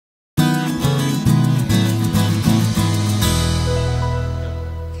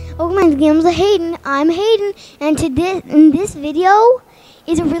my name's Hayden. I'm Hayden, and in this video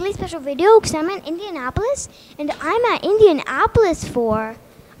is a really special video because I'm in Indianapolis, and I'm at Indianapolis for,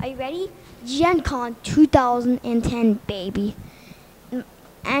 are you ready? GenCon 2010, baby.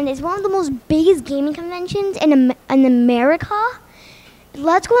 And it's one of the most biggest gaming conventions in America.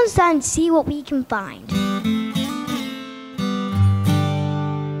 Let's go inside and see what we can find.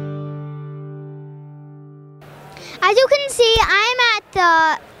 As you can see, I'm at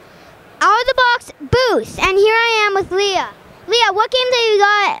the out-of-the-box booth, and here I am with Leah. Leah, what games have you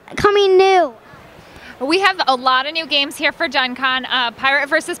got coming new? We have a lot of new games here for GenCon. Pirate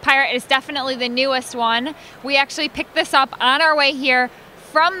vs. Pirate is definitely the newest one. We actually picked this up on our way here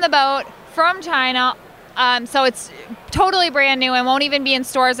from the boat, from China. So it's totally brand new and won't even be in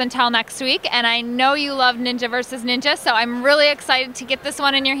stores until next week. And I know you love Ninja vs. Ninja, so I'm really excited to get this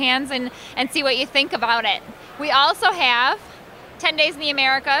one in your hands and see what you think about it. We also have 10 Days in the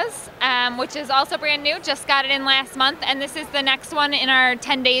Americas, which is also brand new, just got it in last month, and this is the next one in our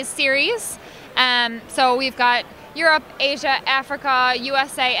 10 Days series. So we've got Europe, Asia, Africa,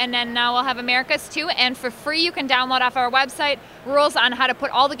 USA, and then now we'll have Americas too, and for free you can download off our website rules on how to put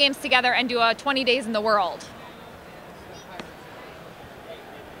all the games together and do a 20 days in the world.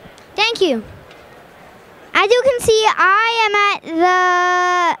 Thank you. As you can see, I am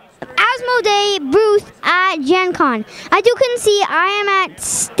at the Asmodee booth at GenCon. As you can see, I am at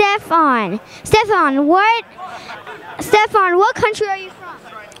Stefan. Stefan, what country are you from?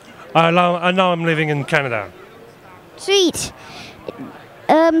 Now I'm living in Canada. Sweet.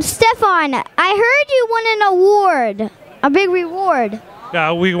 Stefan, I heard you won an award, a big reward.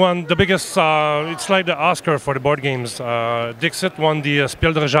 Yeah, we won the biggest, it's like the Oscar for the board games. Dixit won the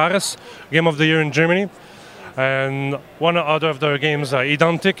Spiel des Jahres, Game of the Year in Germany. And one other of their games,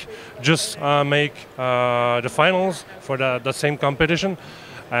 Identic, just make the finals for the same competition.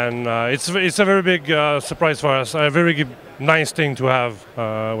 And it's a very big surprise for us, a very nice thing to have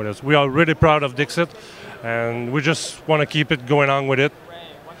with us. We are really proud of Dixit, and we just want to keep it going on with it.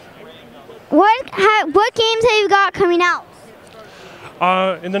 What games have you got coming out?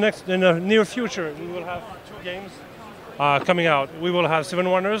 In the near future, we will have 2 games coming out. We will have 7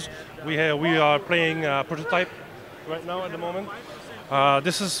 Wonders. We are playing Prototype right now at the moment.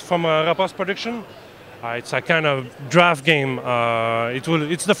 This is from Rapos Production. It's a kind of draft game.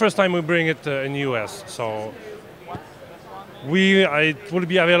 It's the first time we bring it in the US. So it will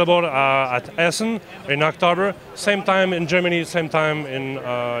be available at Essen in October. Same time in Germany, same time in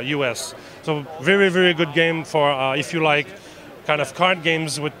US. So very, very good game for if you like kind of card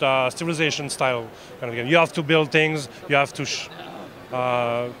games with civilization style kind of game. You have to build things. You have to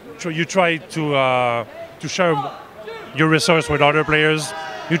you try to share your resource with other players.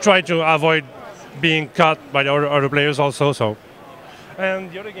 You try to avoid being cut by the other players also. So,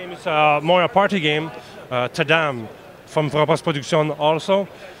 and the other game is more a party game, Tadam from Rapos Production also.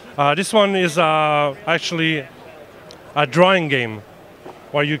 This one is actually a drawing game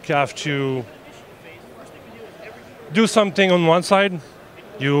where you have to do something on one side.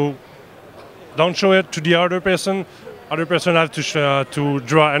 You don't show it to the other person. Other person have to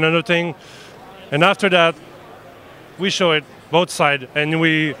draw another thing, and after that, we show it both sides, and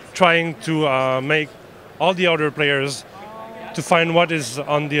we trying to make all the other players to find what is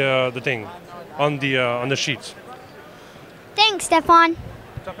on the thing, on the sheet. Thanks, Stefan.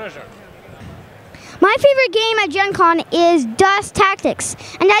 It's a pleasure. My favorite game at GenCon is Dust Tactics,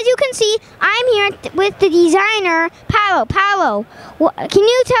 and as you can see, I'm here with the designer Paolo. Paolo, can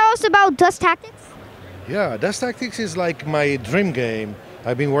you tell us about Dust Tactics? Yeah, Dust Tactics is like my dream game.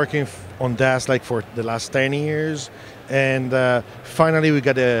 I've been working on Dust like for the last 10 years, and finally we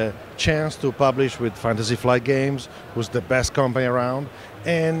got a chance to publish with Fantasy Flight Games, who's the best company around.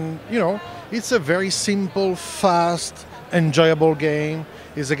 And you know, it's a very simple, fast, enjoyable game.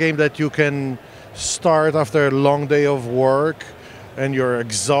 It's a game that you can start after a long day of work and you're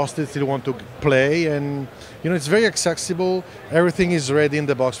exhausted, still want to play, and you know, it's very accessible. Everything is ready in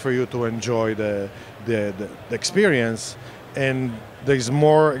the box for you to enjoy the experience, and there's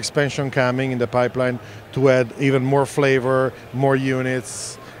more expansion coming in the pipeline to add even more flavor, more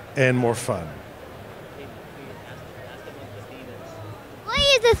units, and more fun. What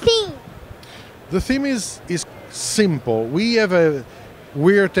is the theme? The theme is simple. We have a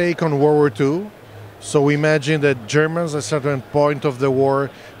weird take on World War II. So we imagine that Germans at a certain point of the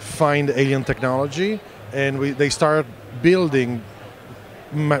war find alien technology, and they start building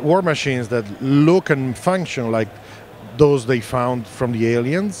war machines that look and function like those they found from the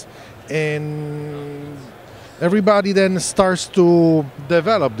aliens. And everybody then starts to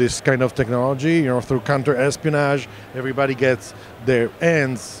develop this kind of technology, through counter-espionage. Everybody gets their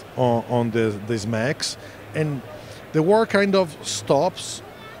hands on these mechs, and the war kind of stops,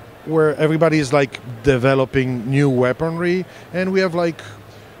 where everybody is like developing new weaponry, and we have like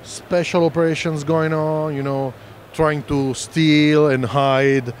special operations going on, trying to steal and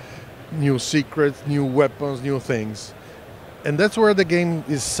hide new secrets, new weapons, new things. And that's where the game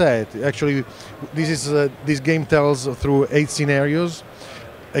is set. Actually, this game tells through 8 scenarios,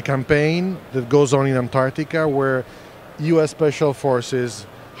 a campaign that goes on in Antarctica where U.S. Special Forces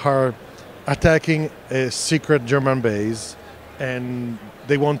are attacking a secret German base, and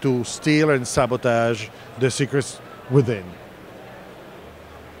they want to steal and sabotage the secrets within.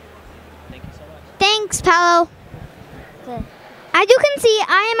 Thank you so much. Thanks, Paolo. As you can see,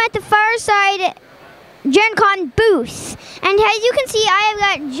 I am at the Fireside GenCon booth. And as you can see, I have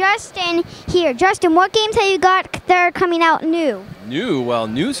got Justin here. Justin, what games have you got that are coming out new?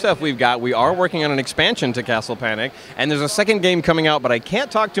 New stuff we've got. We are working on an expansion to Castle Panic, and there's a second game coming out, but I can't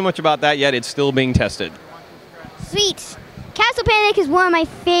talk too much about that yet. It's still being tested. Sweet. Castle Panic is one of my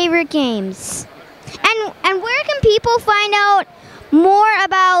favorite games. And where can people find out more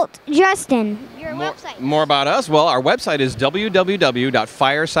about Justin, your website? More about us? Well, our website is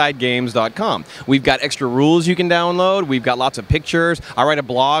www.firesidegames.com. We've got extra rules you can download. We've got lots of pictures. I write a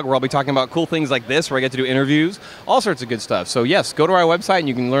blog where I'll be talking about cool things like this, where I get to do interviews, all sorts of good stuff. So yes, go to our website and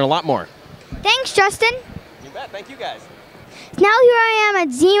you can learn a lot more. Thanks, Justin. You bet. Thank you, guys. Now here I am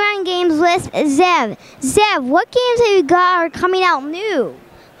at Z-Man Games with Zev. Zev, what games have you got are coming out new?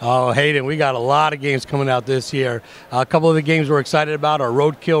 Oh, Hayden, we got a lot of games coming out this year. A couple of the games we're excited about are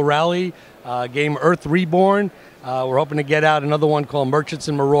Roadkill Rally, game Earth Reborn. We're hoping to get out another one called Merchants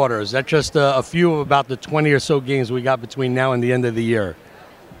and Marauders. That's just a few of about the 20 or so games we got between now and the end of the year.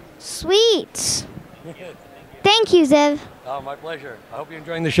 Sweet. Thank you, Zev. Oh, my pleasure. I hope you're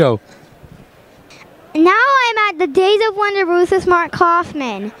enjoying the show. Now I'm at the Days of Wonder booth with Mark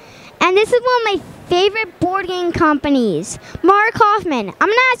Kaufman. And this is one of my favorite board game companies. Mark Kaufman, I'm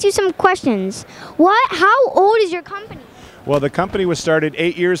going to ask you some questions. How old is your company? Well, the company was started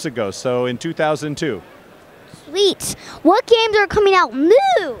 8 years ago, so in 2002. Sweet. What games are coming out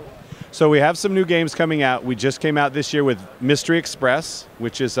new? So we have some new games coming out. We just came out this year with Mystery Express,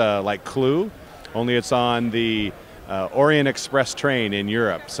 which is like Clue, only it's on the Orient Express train in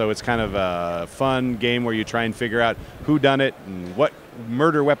Europe. So it's kind of a fun game where you try and figure out who done it and what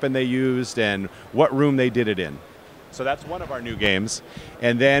murder weapon they used and what room they did it in. So that's one of our new games.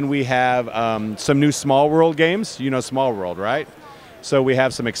 And then we have some new Small World games. You know Small World, right? So we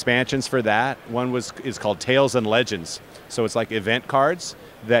have some expansions for that. One is called Tales and Legends. So it's like event cards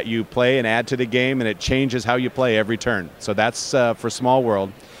that you play and add to the game, and it changes how you play every turn. So that's for Small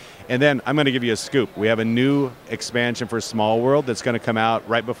World. And then I'm going to give you a scoop. We have a new expansion for Small World that's going to come out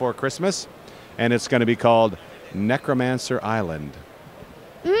right before Christmas, and it's going to be called Necromancer Island.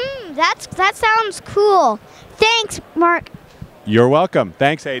 That sounds cool. Thanks, Mark. You're welcome.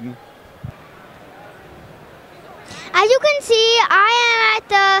 Thanks, Hayden. As you can see, I am at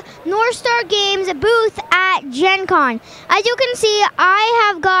the North Star Games booth at GenCon. As you can see,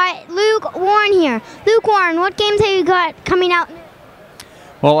 I have got Luke Warren here. Luke Warren, what games have you got coming out?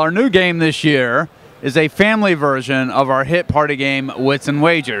 Well, our new game this year is a family version of our hit party game, Wits and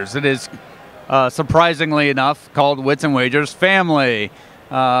Wagers. It is, surprisingly enough, called Wits and Wagers Family.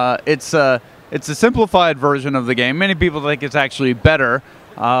 It's a simplified version of the game. Many people think it's actually better.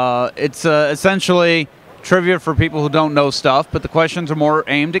 It's essentially trivia for people who don't know stuff, but the questions are more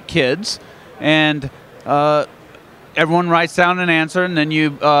aimed at kids. And everyone writes down an answer, and then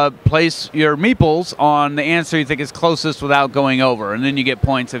you place your meeples on the answer you think is closest without going over, and then you get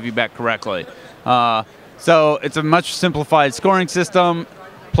points if you bet correctly. So it's a much simplified scoring system,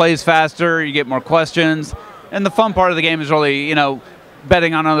 plays faster, you get more questions, and the fun part of the game is really,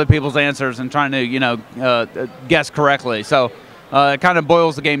 betting on other people's answers and trying to, guess correctly. So it kind of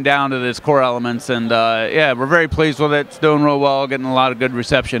boils the game down to its core elements, and yeah, we're very pleased with it. It's doing real well, getting a lot of good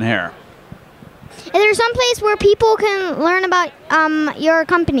reception here. Is there some place where people can learn about your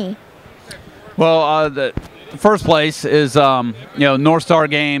company? Well, the first place is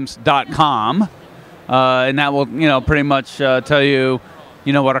NorthstarGames.com, and that will pretty much tell you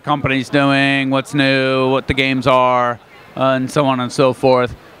what our company's doing, what's new, what the games are, and so on and so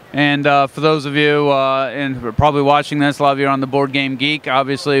forth. And for those of you and probably watching this, a lot of you are on the Board Game Geek.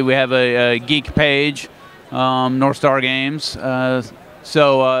 Obviously, we have a geek page, North Star Games, on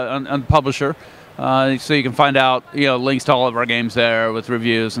the publisher. So you can find out, links to all of our games there with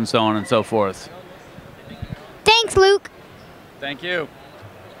reviews and so on and so forth. Thanks, Luke. Thank you.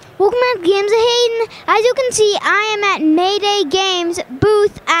 Welcome to Games of Hayden. As you can see, I am at Mayday Games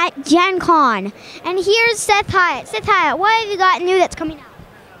booth at GenCon. And here's Seth Hyatt. Seth Hyatt, what have you got new that's coming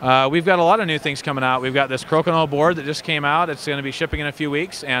out? We've got a lot of new things coming out. We've got this Crokinole board that just came out. It's going to be shipping in a few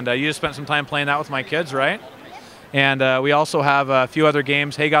weeks. And you just spent some time playing that with my kids, right? And we also have a few other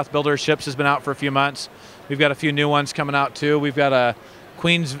games. Haygoth Builder Ships has been out for a few months. We've got a few new ones coming out too. We've got a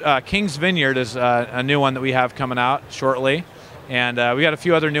King's Vineyard is a new one that we have coming out shortly. And we got a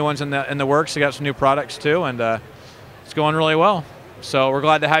few other new ones in the works. We got some new products too, and it's going really well. So we're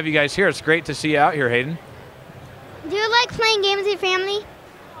glad to have you guys here. It's great to see you out here, Hayden. Do you like playing games with your family?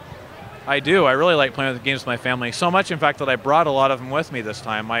 I do. I really like playing with games with my family. So much, in fact, that I brought a lot of them with me this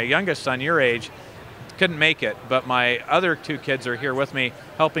time. My youngest son, your age, couldn't make it, but my other two kids are here with me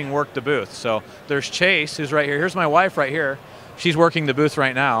helping work the booth. So there's Chase, who's right here. Here's my wife right here. She's working the booth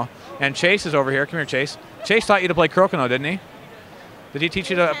right now. And Chase is over here. Come here, Chase. Chase taught you to play Crokinole, didn't he? Did he teach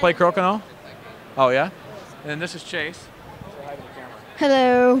you to play Crokinole? Oh, yeah? And this is Chase. Say hi to the camera.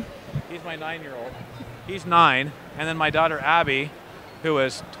 Hello. He's my 9-year-old. He's 9. And then my daughter, Abby, who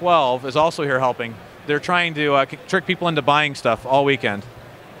is 12, is also here helping. They're trying to trick people into buying stuff all weekend.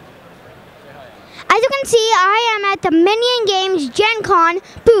 As you can see, I am at the Minion Games GenCon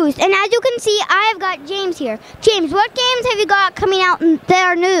booth. And as you can see, I've got James here. James, what games have you got coming out that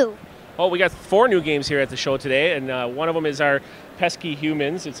are new? Oh, we got 4 new games here at the show today, and one of them is our Pesky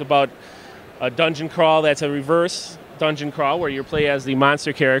Humans. It's about a dungeon crawl that's a reverse dungeon crawl where you play as the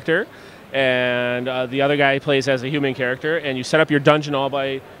monster character, and the other guy plays as a human character, and you set up your dungeon all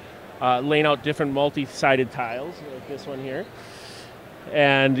by laying out different multi-sided tiles, like this one here.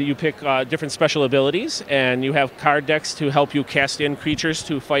 And you pick different special abilities, and you have card decks to help you cast in creatures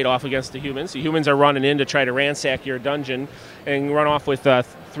to fight off against the humans. The humans are running in to try to ransack your dungeon and run off with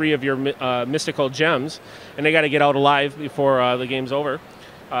 3 of your mystical gems, and they got to get out alive before the game's over.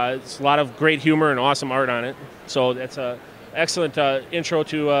 It's a lot of great humor and awesome art on it. So that's an excellent intro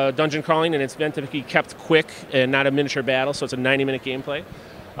to dungeon crawling, and it's meant to be kept quick and not a miniature battle, so it's a 90-minute gameplay.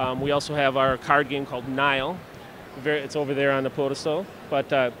 We also have our card game called Nile. It's over there on the pedestal, but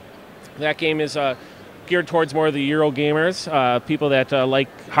that game is geared towards more of the Euro gamers, people that like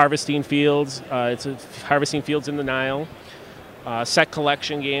harvesting fields. It's harvesting fields in the Nile. Set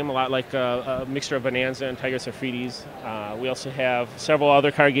collection game, a lot like a mixture of Bonanza and Tigris Aphrodis. We also have several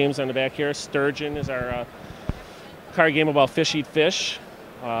other card games on the back here. Sturgeon is our card game about fish eat fish.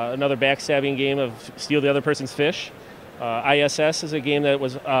 Another backstabbing game of steal the other person's fish. ISS is a game that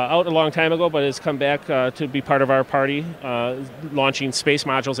was out a long time ago, but has come back to be part of our party, launching space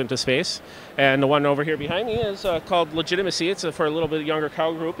modules into space. And the one over here behind me is called Legitimacy. It's for a little bit younger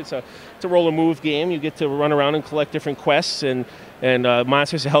crowd group. It's a roll and move game. You get to run around and collect different quests and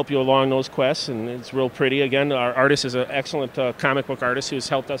monsters to help you along those quests, and it's real pretty. Again, our artist is an excellent comic book artist who's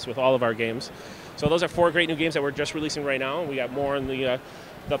helped us with all of our games. So those are 4 great new games that we're just releasing right now, and we got more in the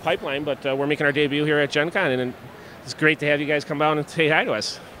pipeline, but we're making our debut here at GenCon, and it's great to have you guys come down and say hi to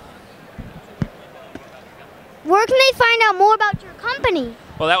us. Where can they find out more about your company?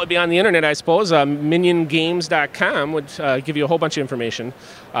 Well, that would be on the internet, I suppose. Miniongames.com would give you a whole bunch of information.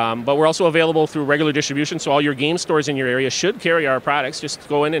 But we're also available through regular distribution, so all your game stores in your area should carry our products. Just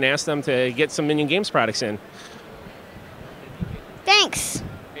go in and ask them to get some Minion Games products in. Thanks.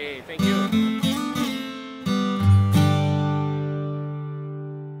 Hey, thank you.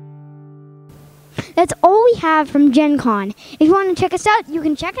 That's all we have from GenCon. If you want to check us out, you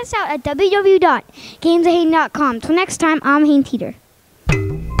can check us out at www.gamesofhayden.com. Till next time, I'm Hayden Teeter.